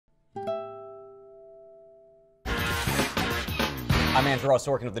I'm Andrew Ross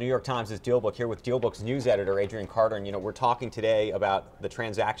Sorkin of the New York Times' DealBook, here with DealBook's news editor, Adrian Carter. And we're talking today about the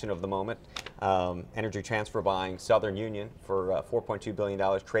transaction of the moment, Energy Transfer buying Southern Union for $4.2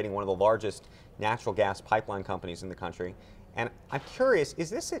 billion, trading one of the largest natural gas pipeline companies in the country. And I'm curious, is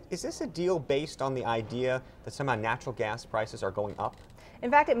this a deal based on the idea that somehow natural gas prices are going up? In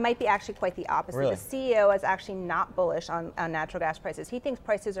fact, it might be actually quite the opposite. Really? The CEO is actually not bullish on natural gas prices. He thinks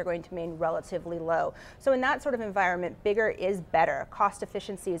prices are going to remain relatively low. So in that sort of environment, bigger is better. Cost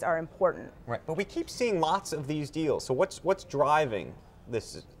efficiencies are important. Right, but we keep seeing lots of these deals. So what's driving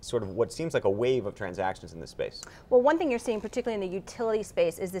this sort of what seems like a wave of transactions in this space? Well, one thing you're seeing, particularly in the utility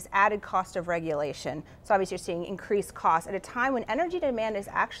space, is this added cost of regulation. So obviously you're seeing increased costs at a time when energy demand is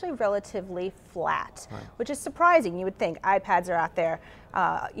actually relatively flat, right, which is surprising. You would think iPads are out there,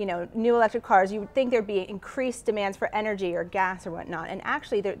 new electric cars, you would think there'd be increased demands for energy or gas or whatnot, and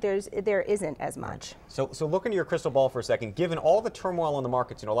actually there isn't as much. Right. So look into your crystal ball for a second. Given all the turmoil in the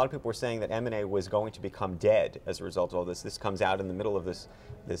markets, a lot of people were saying that M&A was going to become dead as a result of all this. This comes out in the middle of this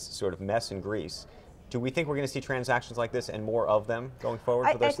sort of mess in Greece. Do we think we're going to see transactions like this and more of them going forward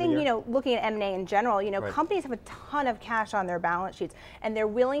for the rest of the year? Looking at M&A in general, right, companies have a ton of cash on their balance sheets, and they're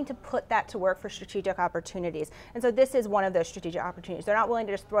willing to put that to work for strategic opportunities. And so this is one of those strategic opportunities. They're not willing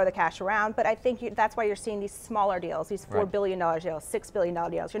to just throw the cash around, but I think that's why you're seeing these smaller deals, these $4 billion deals, $6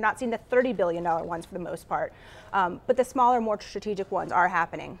 billion deals. You're not seeing the $30 billion ones for the most part, but the smaller, more strategic ones are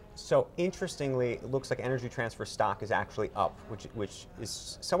happening. So interestingly, it looks like Energy Transfer stock is actually up, which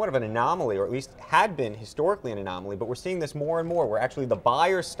is somewhat of an anomaly, or at least had been historically an anomaly, but we're seeing this more and more, where actually the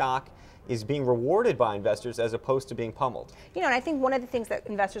buyer's stock is being rewarded by investors as opposed to being pummeled. And I think one of the things that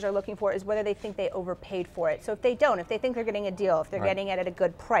investors are looking for is whether they think they overpaid for it. So if they don't, if they think they're getting a deal, if they're getting it at a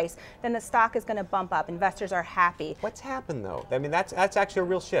good price, then the stock is going to bump up. Investors are happy. What's happened though? I mean, that's actually a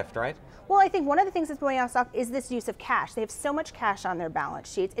real shift, right? Well, I think one of the things that's going on in stock is this use of cash. They have so much cash on their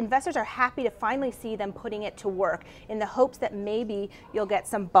balance sheets. Investors are happy to finally see them putting it to work in the hopes that maybe you'll get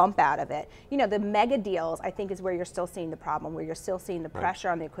some bump out of it. The mega deals, I think, is where you're still seeing the problem, where you're still seeing the pressure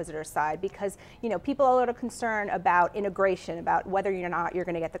on the acquisitor side, because people are a little concerned about integration, about whether or not you're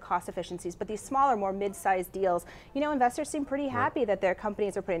going to get the cost efficiencies. But these smaller, more mid-sized deals, investors seem pretty happy that their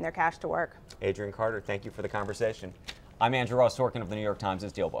companies are putting their cash to work. Adrian Carter, thank you for the conversation. I'm Andrew Ross Sorkin of the New York Times'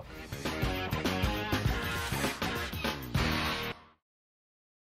 DealBook.